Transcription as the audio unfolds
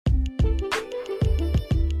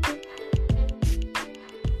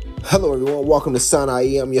Hello everyone, welcome to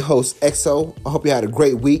Sanai. I'm your host, EXO. I hope you had a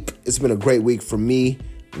great week. It's been a great week for me.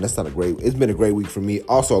 It's been a great week for me.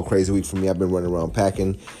 Also a crazy week for me. I've been running around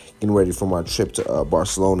packing, getting ready for my trip to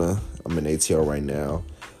Barcelona. I'm in ATL right now.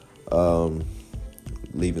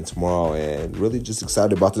 Leaving tomorrow and really just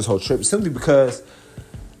excited about this whole trip simply because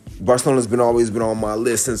Barcelona's always been on my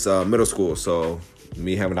list since middle school. So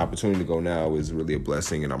me having the opportunity to go now is really a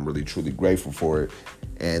blessing, and I'm really truly grateful for it.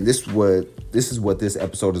 And this is what this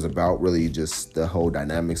episode is about, really just the whole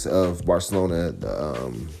dynamics of Barcelona,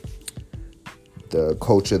 the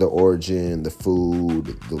culture, the origin, the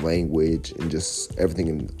food, the language, and just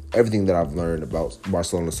everything that I've learned about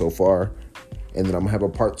Barcelona so far. And then I'm gonna have a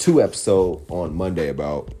part 2 episode on Monday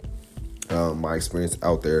about my experience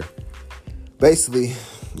out there. Basically,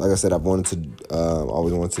 like I said, I've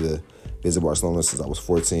always wanted to visit Barcelona since I was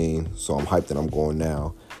 14, so I'm hyped that I'm going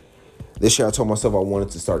now. This year I told myself I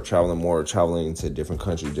wanted to start traveling more, traveling to different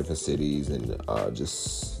countries, different cities, and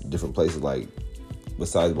just different places. Like,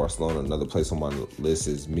 besides Barcelona, another place on my list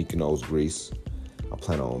is Mykonos, Greece. I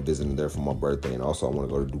plan on visiting there for my birthday, and also I want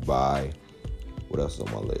to go to Dubai. What else is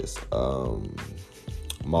on my list?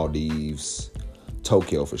 Maldives,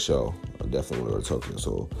 Tokyo for sure. I definitely want to go to Tokyo.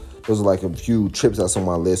 So those are like a few trips that's on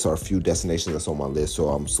my list, or a few destinations that's on my list. So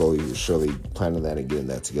I'm slowly but surely planning that and getting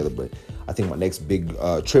that together. But I think my next big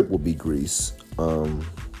trip will be Greece.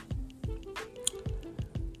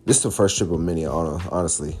 This is the first trip of many,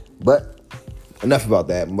 honestly. But enough about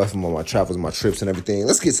that. Enough about my travels, my trips, and everything.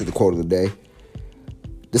 Let's get to the quote of the day.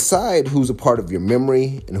 Decide who's a part of your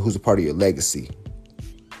memory and who's a part of your legacy.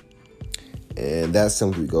 And that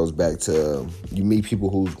simply goes back to you meet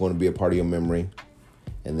people who's going to be a part of your memory,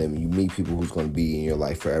 and then you meet people who's going to be in your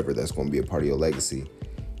life forever that's going to be a part of your legacy.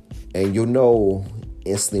 And you'll know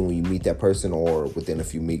instantly when you meet that person, or within a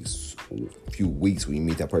few weeks when you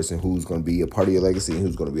meet that person, who's going to be a part of your legacy and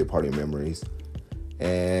who's going to be a part of your memories.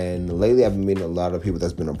 And lately I've been meeting a lot of people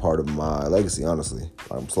that's been a part of my legacy, honestly.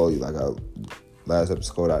 I'm slowly, last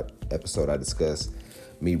episode I discussed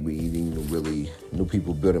me meeting really new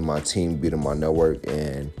people, building my team, building my network,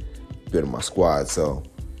 and building my squad. So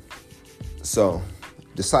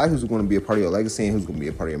decide who's going to be a part of your legacy and who's going to be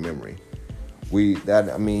a part of your memory.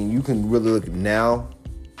 You can really look now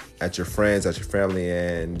at your friends, at your family,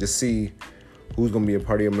 and just see who's going to be a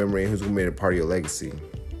part of your memory and who's going to be a part of your legacy.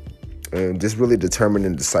 And just really determine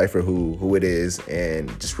and decipher who it is, and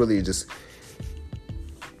just put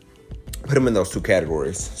them in those two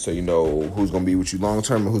categories, so you know who's going to be with you long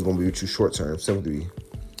term and who's going to be with you short term, simply.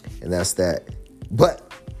 And that's that.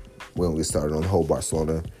 But we're going to get started on the whole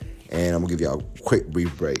Barcelona, and I'm going to give y'all a quick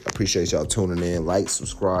brief break. I appreciate y'all tuning in. Like,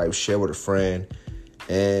 subscribe, share with a friend.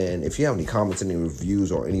 And if you have any comments, any reviews,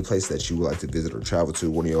 or any place that you would like to visit or travel to,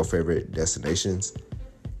 one of your favorite destinations,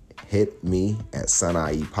 hit me at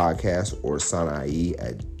Sanai Podcast or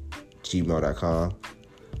sanai@gmail.com.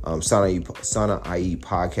 Sanai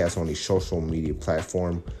Podcast on the social media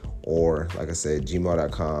platform, or like I said,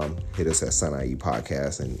 gmail.com. Hit us at Sanai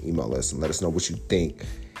Podcast and email us and let us know what you think,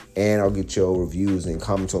 and I'll get your reviews and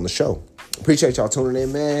comments on the show. Appreciate y'all tuning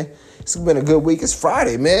in, man. It's been a good week. It's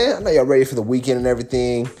Friday, man. I know y'all ready for the weekend and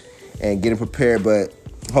everything and getting prepared, but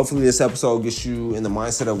hopefully this episode gets you in the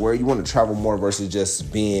mindset of where you want to travel more versus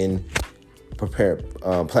just being prepared,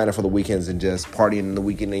 planning for the weekends and just partying in the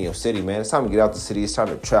weekend in your city, man. It's time to get out the city. It's time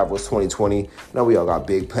to travel. It's 2020. I know we all got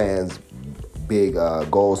big plans, big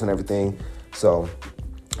goals and everything. So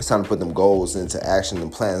it's time to put them goals into action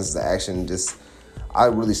and plans into action. I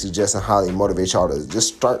really suggest and highly motivate y'all to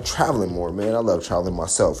just start traveling more, man. I love traveling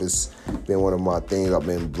myself. It's been one of my things. I've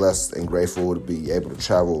been blessed and grateful to be able to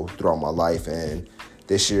travel throughout my life. And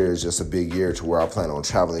this year is just a big year to where I plan on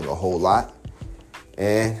traveling a whole lot.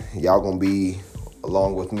 And y'all going to be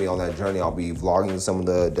along with me on that journey. I'll be vlogging some of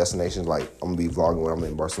the destinations. Like, I'm going to be vlogging when I'm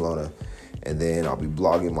in Barcelona. And then I'll be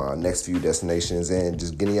vlogging my next few destinations and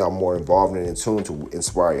just getting y'all more involved and in tune to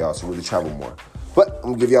inspire y'all to really travel more. But I'm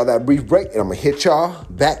going to give y'all that brief break, and I'm going to hit y'all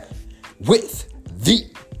back with the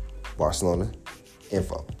Barcelona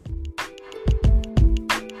info.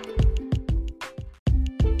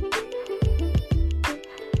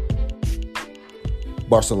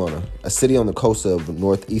 Barcelona, a city on the coast of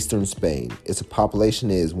northeastern Spain. Its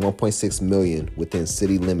population is 1.6 million within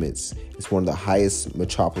city limits. It's one of the highest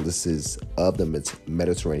metropolises of the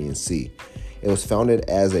Mediterranean Sea. It was founded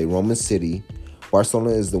as a Roman city. Barcelona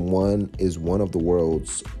is one of the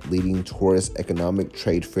world's leading tourist, economic,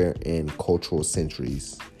 trade fair, and cultural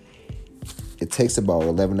centers. It takes about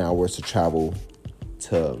 11 hours to travel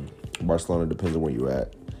to Barcelona, depends on where you're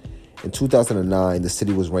at. In 2009, the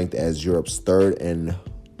city was ranked as Europe's third and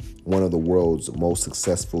one of the world's most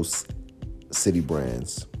successful city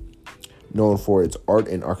brands. known for its art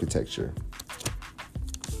and architecture.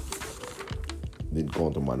 Been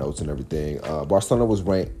going through my notes and everything. Barcelona was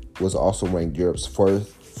also ranked Europe's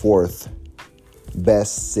fourth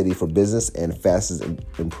best city for business and fastest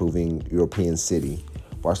improving European city.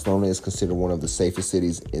 Barcelona is considered one of the safest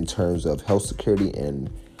cities in terms of health security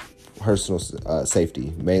and personal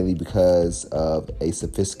safety, mainly because of a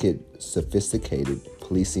sophisticated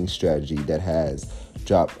policing strategy that has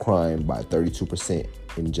dropped crime by 32%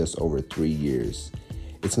 in just over 3 years.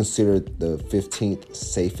 It's considered the 15th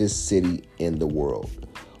safest city in the world.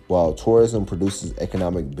 While tourism produces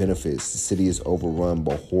economic benefits, the city is overrun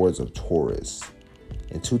by hordes of tourists.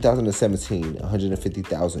 In 2017,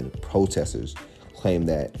 150,000 protesters claimed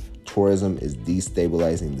that tourism is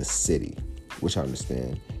destabilizing the city, which I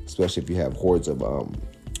understand, especially if you have hordes of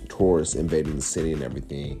tourists invading the city and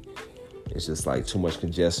everything. It's just like too much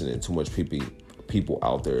congestion and too much people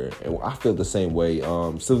out there. And I feel the same way,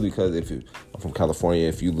 simply because I'm from California,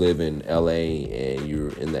 if you live in LA and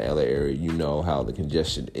you're in the LA area, you know how the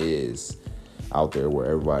congestion is out there, where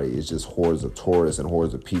everybody is just hordes of tourists and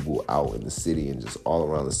hordes of people out in the city and just all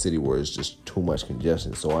around the city, where it's just too much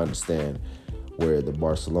congestion. So I understand where the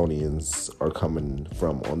Barcelonians are coming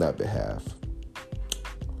from on that behalf.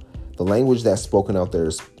 The language that's spoken out there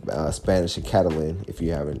is Spanish and Catalan. If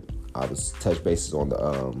you haven't, I was touch bases on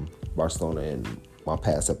the Barcelona in my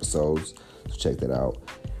past episodes, so check that out.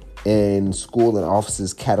 In school and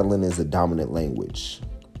offices, Catalan is the dominant language.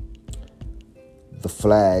 The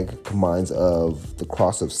flag combines of the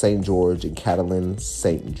cross of St. George and Catalan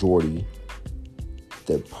St. Jordi,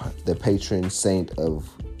 the patron saint of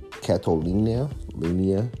Catalonia,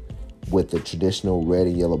 with the traditional red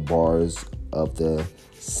and yellow bars of the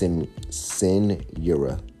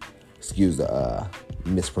Senyera. Excuse the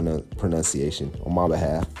mispronunciation on my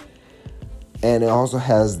behalf. And it also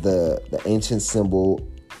has the ancient symbol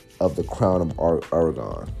of the crown of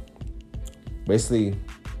Aragon. Basically,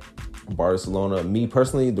 Barcelona, me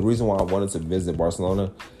personally, the reason why I wanted to visit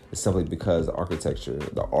Barcelona is simply because the architecture,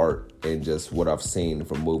 the art, and just what I've seen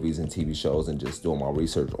from movies and TV shows and just doing my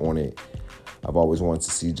research on it. I've always wanted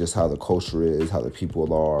to see just how the culture is, how the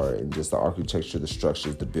people are, and just the architecture, the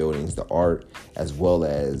structures, the buildings, the art, as well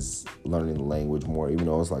as learning the language more. Even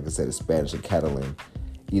though it's, like I said, it's Spanish and Catalan,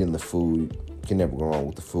 eating the food, can never go wrong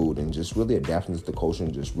with the food, and just really adapting to the culture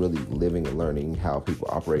and just really living and learning how people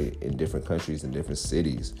operate in different countries and different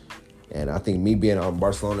cities. And I think me being out in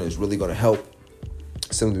Barcelona is really going to help,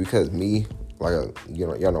 simply because me, like,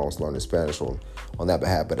 y'all know I was learning Spanish on that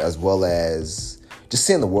behalf, but as well as just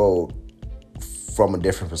seeing the world from a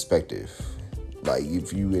different perspective. Like,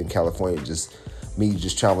 if you in California, just me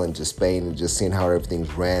just traveling to Spain and just seeing how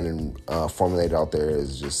everything's ran and formulated out there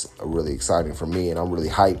is just really exciting for me, and I'm really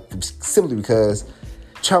hyped simply because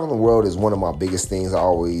traveling the world is one of my biggest things. I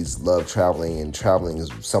always love traveling, and traveling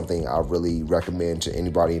is something I really recommend to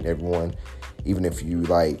anybody and everyone, even if you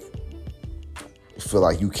feel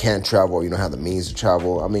like you can't travel or you don't have the means to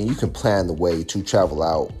travel. I mean, you can plan the way to travel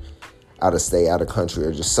out of state, out of country,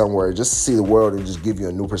 or just somewhere, just to see the world and just give you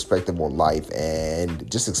a new perspective on life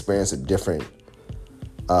and just experience a different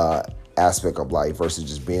aspect of life versus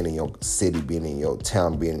just being in your city, being in your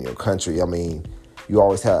town, being in your country. I mean,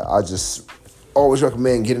 I just always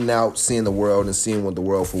recommend getting out, seeing the world, and seeing what the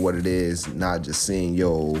world for what it is, not just seeing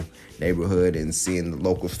your neighborhood and seeing the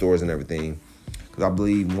local stores and everything. Because I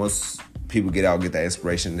believe once people get out, get that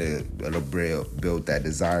inspiration, it'll build that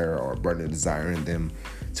desire or burn the desire in them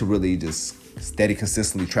to really just steady,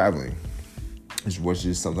 consistently traveling, which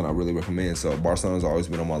is something I really recommend. So Barcelona's always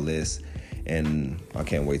been on my list, and I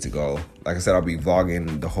can't wait to go. Like I said, I'll be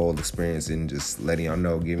vlogging the whole experience and just letting y'all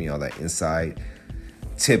know, giving y'all that inside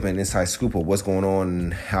tip and inside scoop of what's going on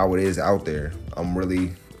and how it is out there.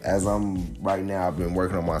 Right now, I've been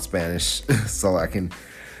working on my Spanish so I can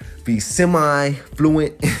be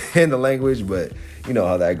semi-fluent in the language, but you know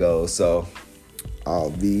how that goes. So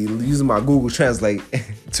I'll be using my Google Translate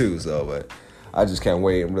too. But I just can't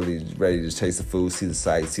wait. I'm really ready to just taste the food, see the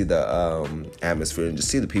sights, see the atmosphere, and just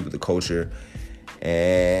see the people, the culture,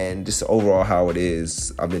 and just overall how it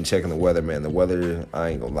is. I've been checking the weather, man. The weather, I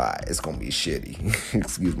ain't gonna lie, it's gonna be shitty.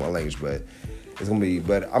 Excuse my language, but it's gonna be.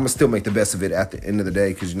 But I'm gonna still make the best of it at the end of the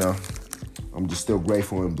day, because I'm just still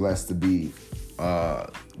grateful and blessed to be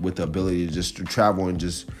with the ability to just travel and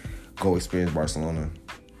just go experience Barcelona.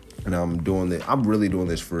 And I'm really doing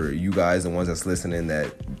this for you guys, the ones that's listening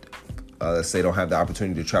that let's say don't have the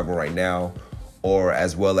opportunity to travel right now, or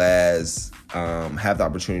as well as have the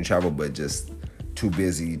opportunity to travel but just too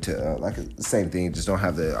busy to the same thing, just don't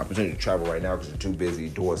have the opportunity to travel right now because you're too busy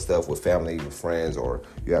doing stuff with family, with friends, or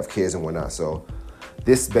you have kids and whatnot. So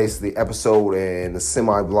This basically episode and the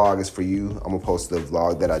semi-vlog is for you. I'm going to post the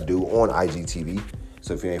vlog that I do on IGTV.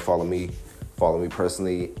 So if you ain't follow me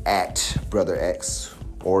personally at Brother X,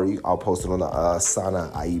 or I'll post it on the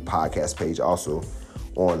Sana IE podcast page also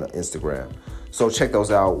on Instagram. So check those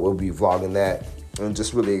out. We'll be vlogging that and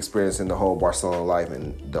just really experiencing the whole Barcelona life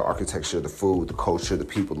and the architecture, the food, the culture, the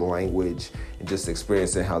people, the language, and just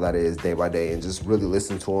experiencing how that is day by day and just really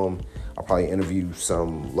listen to them. I'll probably interview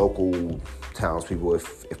some local townspeople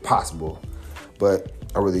if possible. But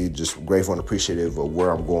I'm really just grateful and appreciative of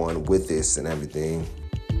where I'm going with this and everything.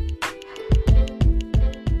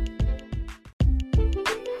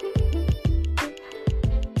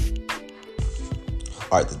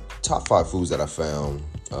 All right, the top 5 foods that I found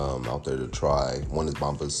out there to try. One is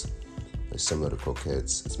bampas. It's similar to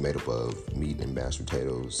croquettes. It's made up of meat and mashed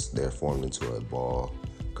potatoes. They're formed into a ball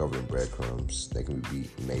covered in breadcrumbs. They can be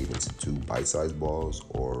made into 2 bite-sized balls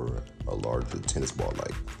or a larger tennis ball,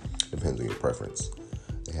 depends on your preference.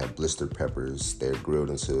 They have blistered peppers. They're grilled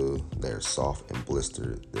until they're soft and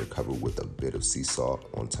blistered. They're covered with a bit of sea salt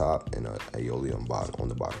on top and aioli on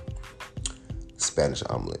the bottom. Spanish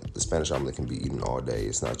omelet. The Spanish omelet can be eaten all day.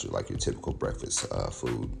 It's not like your typical breakfast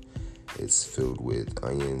food. It's filled with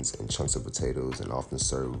onions and chunks of potatoes and often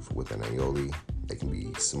served with an aioli. They can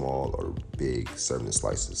be small or big, served in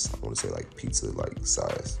slices. I want to say like pizza-like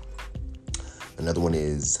size. Another one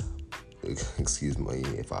is, excuse me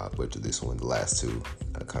if I butcher this one, the last 2,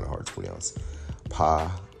 kind of hard to pronounce.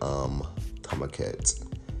 Pa tomahawk,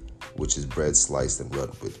 which is bread sliced and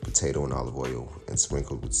rubbed with potato and olive oil and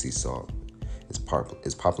sprinkled with sea salt.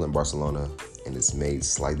 It's popular in Barcelona, and it's made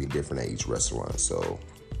slightly different at each restaurant. So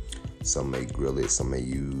some may grill it, some may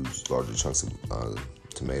use larger chunks of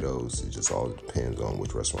tomatoes. It just all depends on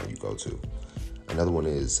which restaurant you go to. Another one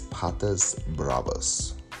is patas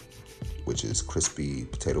bravas, which is crispy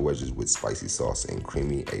potato wedges with spicy sauce and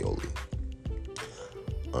creamy aioli.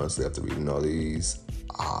 Honestly, after reading all these,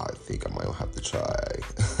 I think I might have to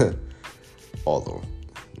try all of them,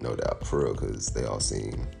 no doubt, for real, because they all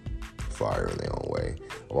seem fire in their own way.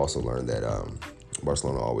 I've also learned that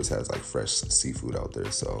Barcelona always has like fresh seafood out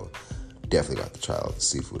there, so definitely got to try out the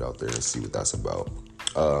seafood out there and see what that's about.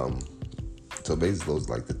 So basically those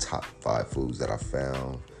are like the top 5 foods that I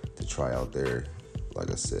found to try out there.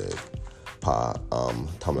 Like I said,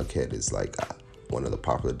 tomahawk is like one of the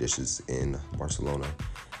popular dishes in Barcelona,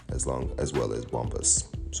 as well as bampas.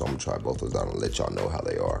 So I'm gonna try both of those out and let y'all know how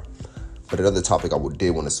they are. But another topic I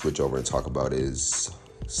did want to switch over and talk about is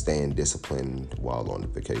staying disciplined while on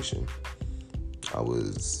vacation. I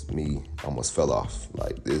almost fell off.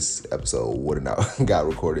 Like, this episode would have not got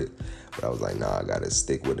recorded, but I was like, nah, I gotta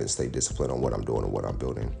stick with it and stay disciplined on what I'm doing and what I'm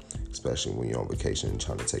building, especially when you're on vacation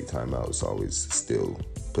trying to take time out. So always still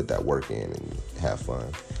put that work in and have fun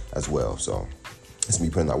as well. So it's me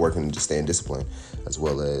putting that work in and just staying disciplined, as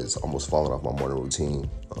well as almost falling off my morning routine.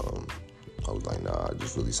 I was like, nah,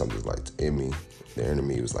 just really something's like in me. The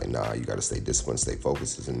enemy was like, nah, you got to stay disciplined, stay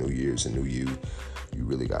focused. It's a new year, it's a new you. You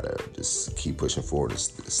really got to just keep pushing forward and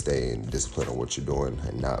stay in discipline on what you're doing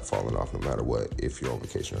and not falling off no matter what, if you're on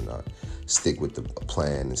vacation or not. Stick with the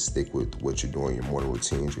plan and stick with what you're doing, your morning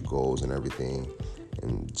routines, your goals and everything.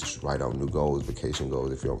 And just write out new goals, vacation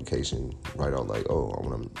goals. If you're on vacation, write out like, oh, I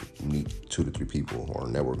want to meet 2 to 3 people or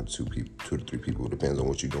network with 2 to 3 people. It depends on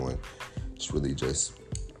what you're doing. It's really just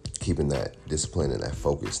keeping that discipline and that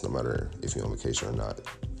focus no matter if you're on vacation or not.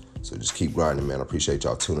 So just keep grinding, man. I appreciate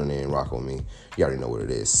y'all tuning in, rocking with me. You already know what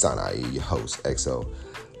it is. Sana IE, your host, XO.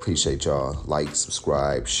 Appreciate y'all. Like,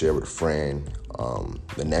 subscribe, share with a friend.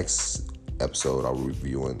 The next episode, I'll be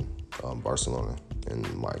reviewing Barcelona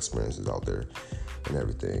and my experiences out there and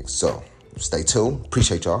everything. So stay tuned.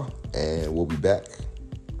 Appreciate y'all. And we'll be back.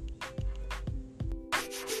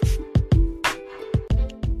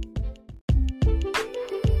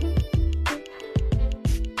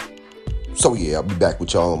 So yeah, I'll be back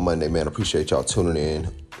with y'all on Monday, man. Appreciate y'all tuning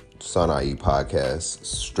in. Sana IE podcast.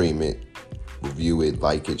 Stream it, review it,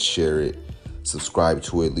 like it, share it, subscribe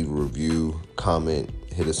to it, leave a review, comment,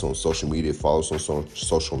 hit us on social media, follow us on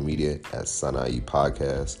social media at Sana IE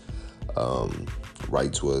podcast.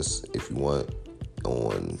 Write to us if you want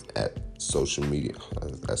at social media,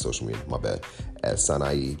 at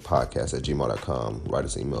Sana IE podcast at gmail.com. Write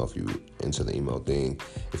us an email if you enter the email thing.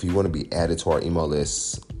 If you want to be added to our email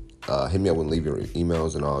list, hit me up and leave your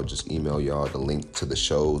emails, and I'll just email y'all the link to the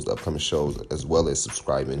shows, the upcoming shows, as well as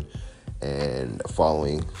subscribing and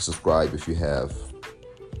following. Subscribe if you have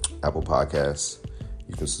Apple Podcasts.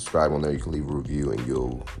 You can subscribe on there. You can leave a review, and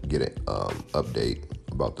you'll get an update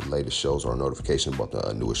about the latest shows or a notification about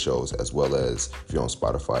the newest shows, as well as if you're on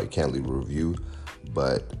Spotify, you can't leave a review,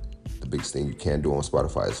 but the biggest thing you can do on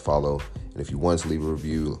Spotify is follow. And if you want to leave a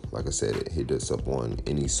review, like I said, hit us up on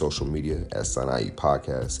any social media at Sana-IE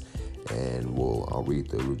Podcast, and I'll read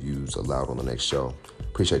the reviews aloud on the next show.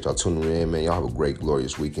 Appreciate y'all tuning in, man. Y'all have a great,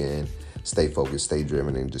 glorious weekend. Stay focused, stay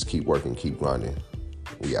driven, and just keep working, keep grinding.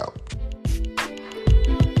 We out.